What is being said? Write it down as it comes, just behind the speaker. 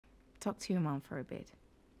Talk to your mom for a bit.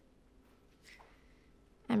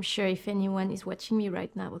 I'm sure if anyone is watching me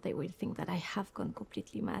right now, they will think that I have gone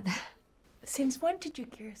completely mad. Since when did you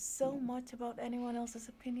care so much about anyone else's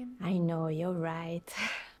opinion? I know, you're right.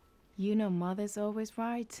 You know mother's always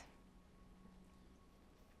right.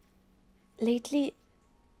 Lately,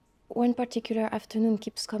 one particular afternoon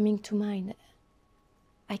keeps coming to mind.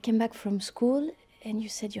 I came back from school and you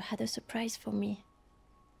said you had a surprise for me.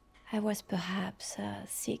 I was perhaps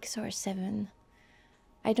 6 or 7.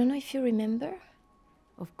 I don't know if you remember.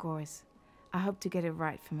 Of course. I hope to get it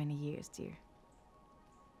right for many years, dear.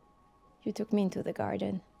 You took me into the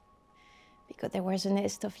garden because there was a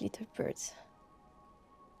nest of little birds.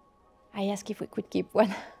 I asked if we could keep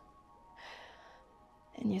one.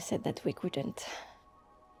 And you said that we couldn't.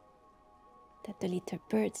 That the little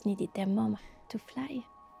birds needed their mom to fly.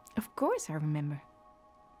 Of course I remember.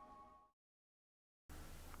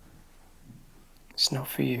 It's not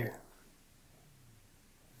for you.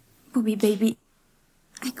 Bobby, baby,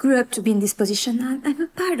 I grew up to be in this position. I'm a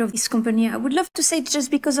part of this company. I would love to say it's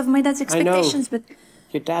just because of my dad's expectations, but...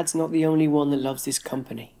 Your dad's not the only one that loves this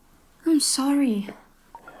company. I'm sorry.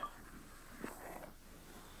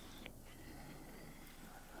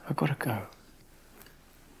 I've got to go.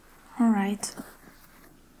 All right.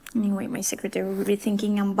 Anyway, my secretary will be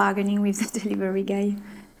thinking I'm bargaining with the delivery guy.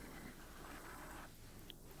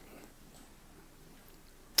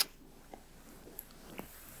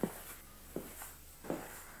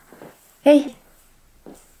 Hey.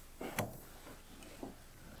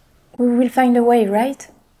 We will find a way, right?